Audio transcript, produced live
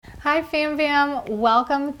Hi Fam Fam,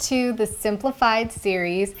 welcome to the Simplified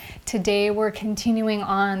series. Today we're continuing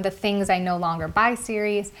on the Things I No Longer Buy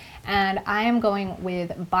series, and I am going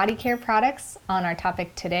with body care products on our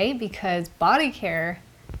topic today because body care,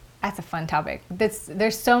 that's a fun topic.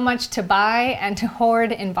 There's so much to buy and to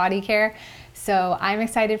hoard in body care, so I'm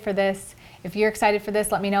excited for this. If you're excited for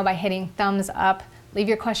this, let me know by hitting thumbs up. Leave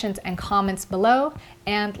your questions and comments below,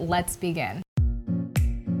 and let's begin.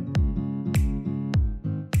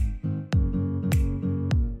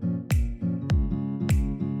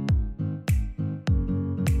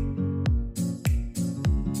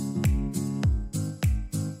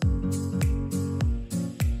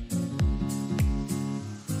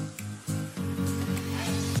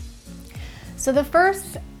 So the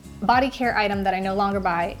first body care item that I no longer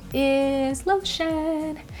buy is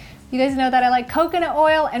lotion. You guys know that I like coconut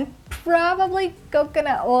oil, and probably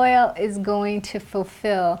coconut oil is going to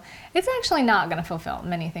fulfill. It's actually not going to fulfill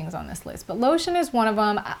many things on this list, but lotion is one of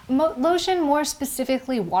them. Lotion, more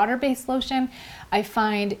specifically water-based lotion, I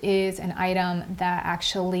find is an item that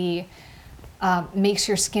actually makes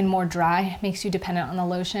your skin more dry, makes you dependent on the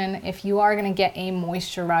lotion. If you are gonna get a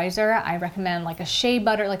moisturizer, I recommend like a shea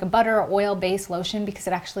butter, like a butter or oil-based lotion, because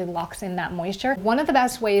it actually locks in that moisture. One of the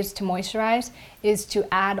best ways to moisturize is to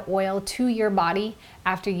add oil to your body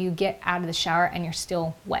after you get out of the shower and you're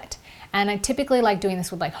still wet. And I typically like doing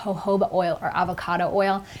this with like jojoba oil or avocado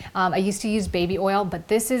oil. I used to use baby oil, but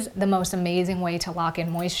this is the most amazing way to lock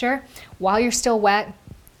in moisture. While you're still wet,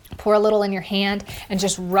 pour a little in your hand and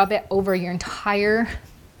just rub it over your entire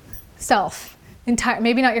self.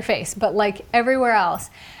 Maybe not your face, but like everywhere else.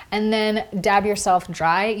 And then dab yourself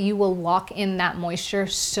dry. You will lock in that moisture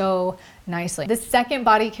so nicely. The second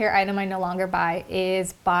body care item I no longer buy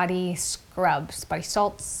is body scrubs, body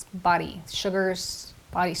salts, body sugars,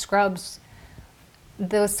 body scrubs,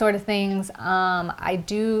 those sort of things. I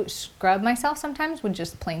do scrub myself sometimes with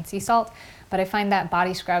just plain sea salt, but I find that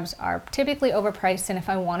body scrubs are typically overpriced, and if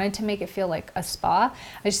I wanted to make it feel like a spa,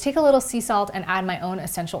 I just take a little sea salt and add my own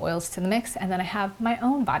essential oils to the mix, and then I have my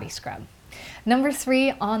own body scrub. Number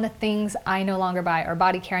 3 on the things I no longer buy, or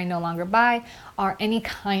body care I no longer buy, are any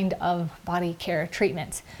kind of body care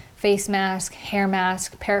treatments. Face mask, hair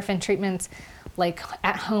mask, paraffin treatments, like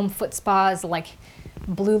at-home foot spas, like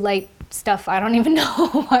blue light stuff. I don't even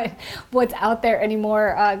know what's out there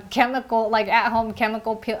anymore. Chemical, like at-home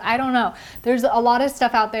chemical peel. I don't know. There's a lot of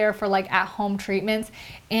stuff out there for like at-home treatments.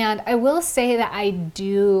 And I will say that I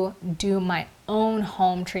do my own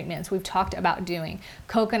home treatments. We've talked about doing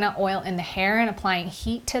coconut oil in the hair and applying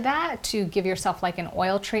heat to that to give yourself like an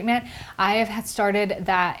oil treatment. I have started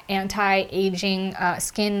that anti-aging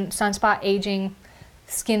skin, sunspot aging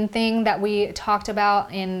skin thing that we talked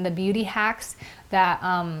about in the beauty hacks that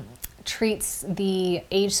treats the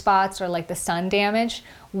age spots or like the sun damage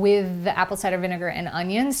with the apple cider vinegar and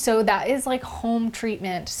onions. So that is like home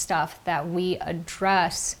treatment stuff that we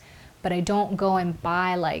address, but I don't go and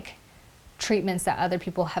buy like treatments that other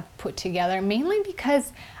people have put together, mainly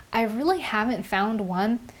because I really haven't found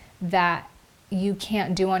one that you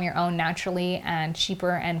can't do on your own naturally and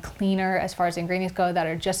cheaper and cleaner as far as ingredients go, that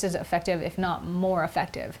are just as effective, if not more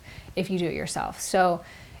effective, if you do it yourself. So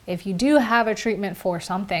if you do have a treatment for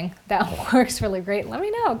something that works really great, let me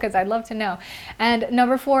know, because I'd love to know. And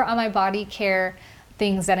number 4 on my body care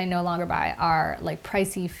things that I no longer buy are like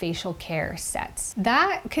pricey facial care sets.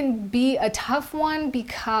 That can be a tough one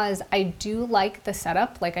because I do like the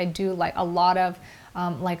setup. Like I do like a lot of,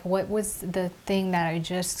 like what was the thing that I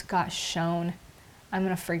just got shown? I'm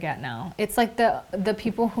gonna forget now. It's like the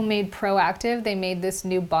people who made Proactiv, they made this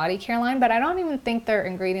new body care line, but I don't even think their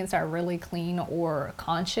ingredients are really clean or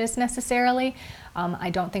conscious necessarily. I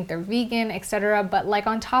don't think they're vegan, etc. But like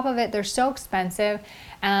on top of it, they're so expensive,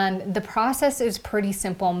 and the process is pretty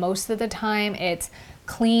simple. Most of the time it's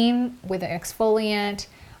clean with an exfoliant,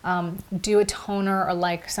 do a toner or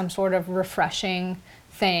like some sort of refreshing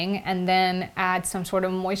thing, and then add some sort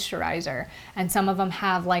of moisturizer. And some of them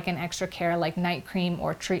have like an extra care like night cream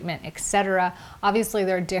or treatment, etc. Obviously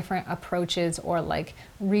there are different approaches or like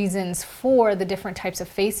reasons for the different types of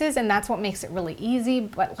faces, and that's what makes it really easy.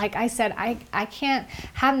 But like I said, I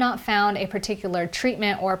have not found a particular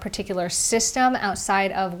treatment or a particular system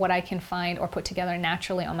outside of what I can find or put together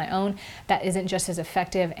naturally on my own that isn't just as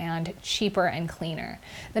effective and cheaper and cleaner.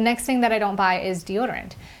 The next thing that I don't buy is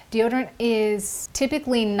deodorant. Deodorant is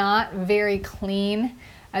typically not very clean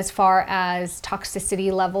as far as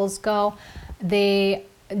toxicity levels go. They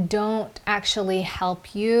don't actually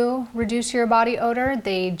help you reduce your body odor.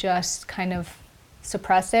 They just kind of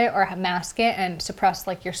suppress it or mask it and suppress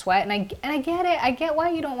like your sweat. And I get it. I get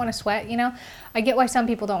why you don't want to sweat, you know. I get why some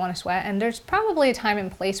people don't want to sweat, and there's probably a time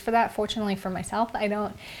and place for that. Fortunately for myself, I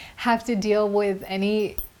don't have to deal with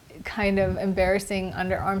any kind of embarrassing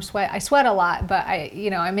underarm sweat. I sweat a lot, but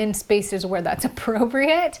I'm in spaces where that's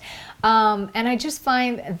appropriate. And I just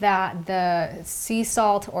find that the sea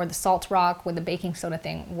salt or the salt rock with the baking soda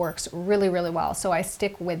thing works really, really well. So I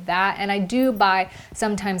stick with that. And I do buy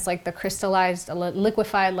sometimes like the crystallized,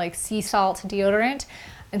 liquefied like sea salt deodorant.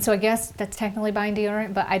 And so I guess that's technically buying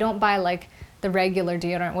deodorant, but I don't buy like the regular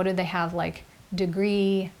deodorant. What do they have? Like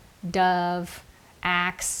Degree, Dove,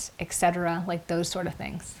 Axe, etc., like those sort of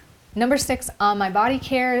things. Number 6 on my body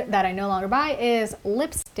care that I no longer buy is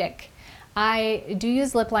lipstick. I do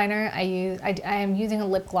use lip liner. I am using a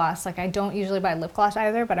lip gloss. Like I don't usually buy lip gloss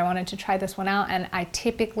either, but I wanted to try this one out, and I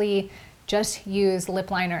typically just use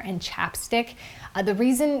lip liner and chapstick. The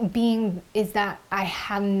reason being is that I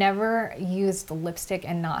have never used lipstick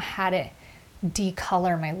and not had it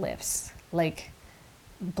decolor my lips, like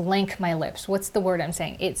blank my lips. What's the word I'm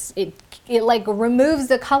saying? It like removes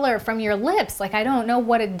the color from your lips. Like I don't know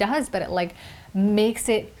what it does, but it like makes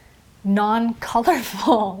it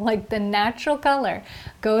non-colorful. Like the natural color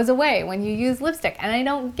goes away when you use lipstick, and I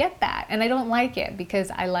don't get that, and I don't like it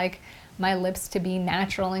because I like my lips to be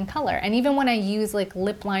natural in color. And even when I use like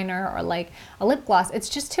lip liner or like a lip gloss, it's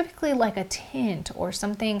just typically like a tint or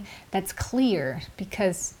something that's clear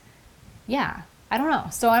because yeah, I don't know.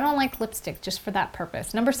 So I don't like lipstick just for that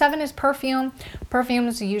purpose. Number 7 is perfume.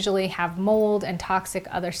 Perfumes usually have mold and toxic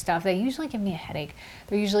other stuff. They usually give me a headache.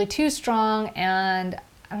 They're usually too strong, and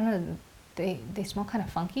I don't know, they smell kind of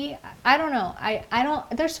funky. I don't know. I don't,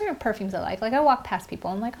 there's certain perfumes I like. Like I walk past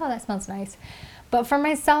people, I'm like, oh, that smells nice. But for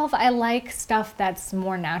myself, I like stuff that's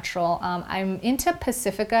more natural. I'm into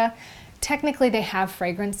Pacifica. Technically they have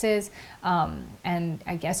fragrances, and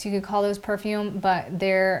I guess you could call those perfume, but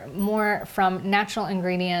they're more from natural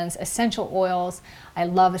ingredients, essential oils. I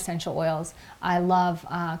love essential oils. I love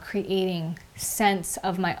creating scents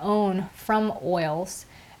of my own from oils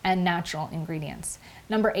and natural ingredients.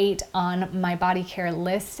 Number 8 on my body care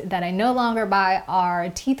list that I no longer buy are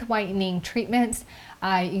teeth whitening treatments.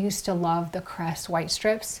 I used to love the Crest white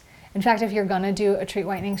strips. In fact, if you're gonna do a teeth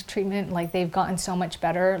whitening treatment, like they've gotten so much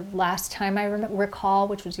better. Last time I recall,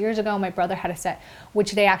 which was years ago, my brother had a set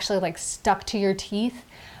which they actually like stuck to your teeth.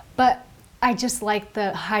 But I just like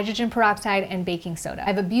the hydrogen peroxide and baking soda. I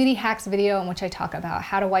have a beauty hacks video in which I talk about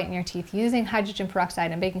how to whiten your teeth using hydrogen peroxide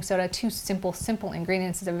and baking soda. 2 simple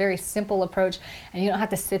ingredients. It's a very simple approach, and you don't have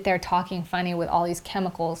to sit there talking funny with all these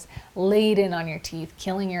chemicals laden on your teeth,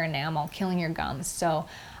 killing your enamel, killing your gums. So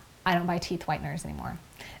I don't buy teeth whiteners anymore.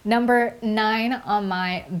 Number 9 on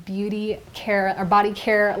my beauty care or body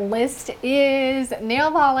care list is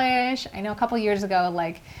nail polish. I know a couple years ago,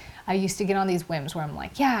 like I used to get on these whims where I'm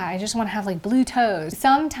like, yeah, I just want to have like blue toes.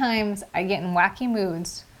 Sometimes I get in wacky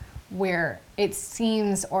moods where it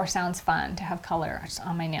seems or sounds fun to have color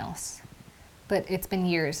on my nails. But it's been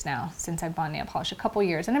years now since I've bought nail polish, a couple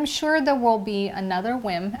years. And I'm sure there will be another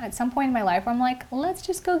whim at some point in my life where I'm like, let's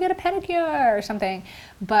just go get a pedicure or something.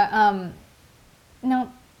 But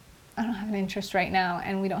no, I don't have an interest right now,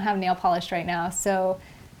 and we don't have nail polish right now. So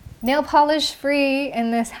nail polish free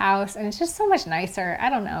in this house, and it's just so much nicer. I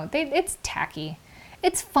don't know. It's tacky.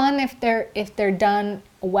 It's fun if they're done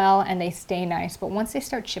well and they stay nice, but once they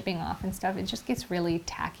start chipping off and stuff, it just gets really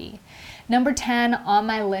tacky. Number 10 on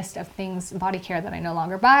my list of things, body care that I no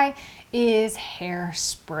longer buy, is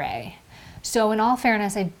hairspray. So in all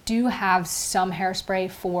fairness, I do have some hairspray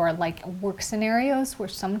for like work scenarios where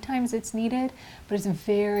sometimes it's needed, but it's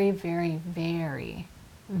very, very, very,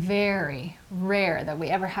 very rare that we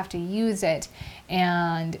ever have to use it.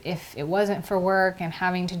 And if it wasn't for work and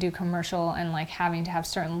having to do commercial and like having to have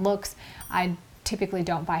certain looks, I typically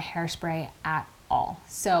don't buy hairspray at all.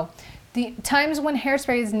 So the times when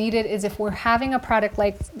hairspray is needed is if we're having a product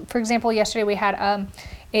like, for example, yesterday we had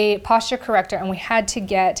a posture corrector, and we had to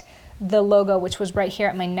get the logo, which was right here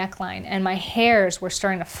at my neckline, and my hairs were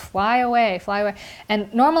starting to fly away.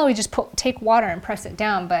 And normally we just take water and press it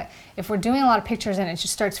down, but if we're doing a lot of pictures and it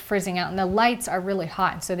just starts frizzing out, and the lights are really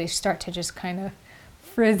hot, and so they start to just kind of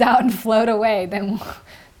frizz out and float away, then we'll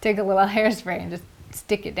take a little hairspray and just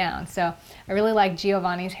stick it down. So I really like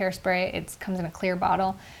Giovanni's hairspray. It comes in a clear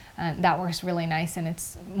bottle. That works really nice, and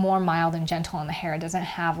it's more mild and gentle on the hair. It doesn't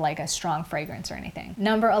have like a strong fragrance or anything.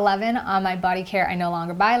 Number 11 on my body care I no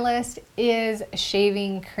longer buy list is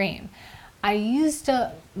shaving cream. I used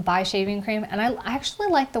to buy shaving cream, and I actually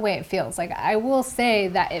like the way it feels. Like I will say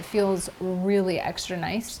that it feels really extra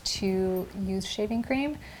nice to use shaving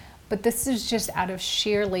cream, but this is just out of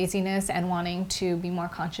sheer laziness and wanting to be more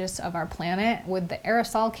conscious of our planet with the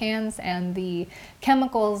aerosol cans and the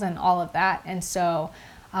chemicals and all of that. And so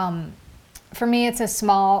for me, it's a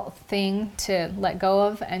small thing to let go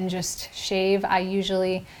of and just shave. I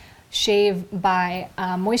usually shave by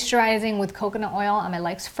moisturizing with coconut oil on my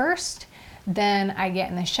legs first. Then I get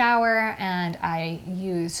in the shower and I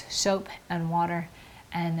use soap and water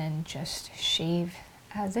and then just shave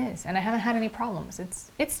as is. And I haven't had any problems.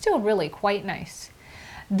 It's still really quite nice.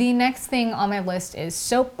 The next thing on my list is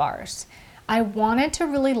soap bars. I wanted to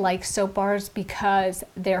really like soap bars because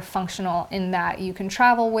they're functional in that you can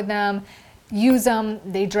travel with them, use them,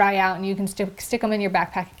 they dry out, and you can stick them in your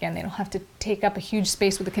backpack again. They don't have to take up a huge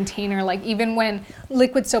space with a container. Like even when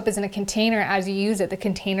liquid soap is in a container, as you use it, the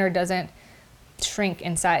container doesn't shrink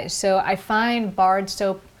in size. So I find barred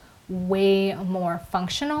soap way more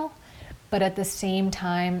functional, but at the same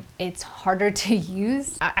time, it's harder to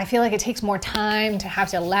use. I feel like it takes more time to have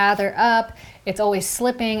to lather up. It's always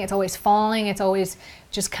slipping, it's always falling, it's always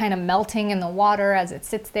just kind of melting in the water as it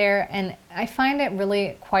sits there. And I find it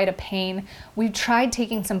really quite a pain. We've tried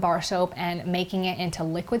taking some bar soap and making it into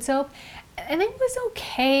liquid soap, and it was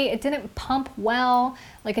okay. It didn't pump well.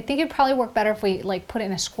 Like I think it'd probably work better if we like put it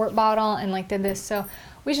in a squirt bottle and like did this. So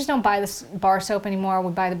we just don't buy this bar soap anymore.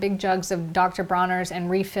 We buy the big jugs of Dr. Bronner's and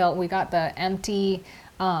refill. We got the empty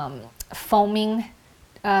foaming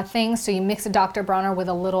thing. So you mix a Dr. Bronner with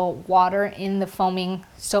a little water in the foaming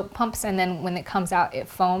soap pumps, and then when it comes out, it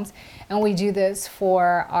foams. And we do this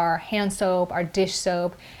for our hand soap, our dish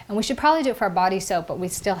soap, and we should probably do it for our body soap, but we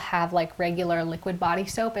still have like regular liquid body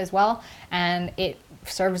soap as well. And it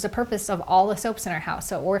serves the purpose of all the soaps in our house.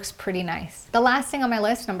 So it works pretty nice. The last thing on my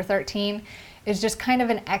list, number 13, is just kind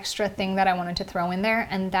of an extra thing that I wanted to throw in there,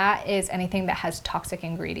 and that is anything that has toxic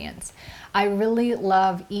ingredients. I really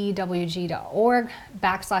love ewg.org/skin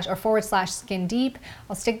deep.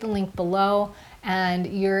 I'll stick the link below, and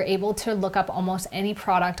you're able to look up almost any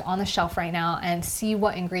product on the shelf right now and see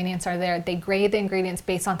what ingredients are there. They grade the ingredients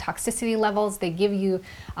based on toxicity levels. They give you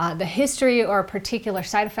the history or particular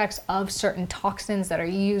side effects of certain toxins that are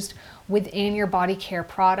used within your body care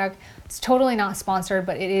product. It's totally not sponsored,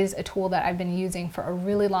 but it is a tool that I've been using for a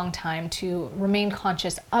really long time to remain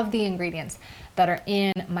conscious of the ingredients that are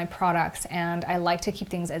in my products, and I like to keep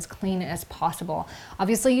things as clean as possible.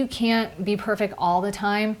 Obviously, you can't be perfect all the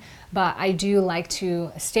time, but I do like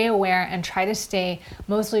to stay aware and try to stay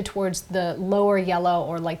mostly towards the lower yellow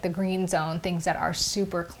or like the green zone, things that are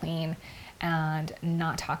super clean and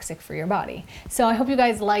not toxic for your body. So I hope you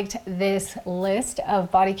guys liked this list of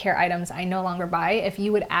body care items I no longer buy. If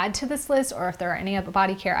you would add to this list, or if there are any other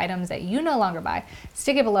body care items that you no longer buy,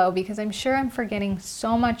 stick it below, because I'm sure I'm forgetting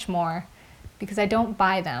so much more because I don't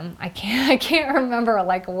buy them. I can't remember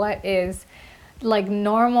like what is like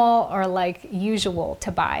normal or like usual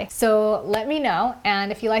to buy. So let me know,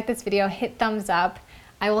 and if you like this video, hit thumbs up.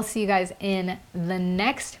 I will see you guys in the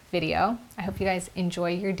next video. I hope you guys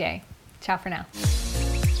enjoy your day. Ciao for now.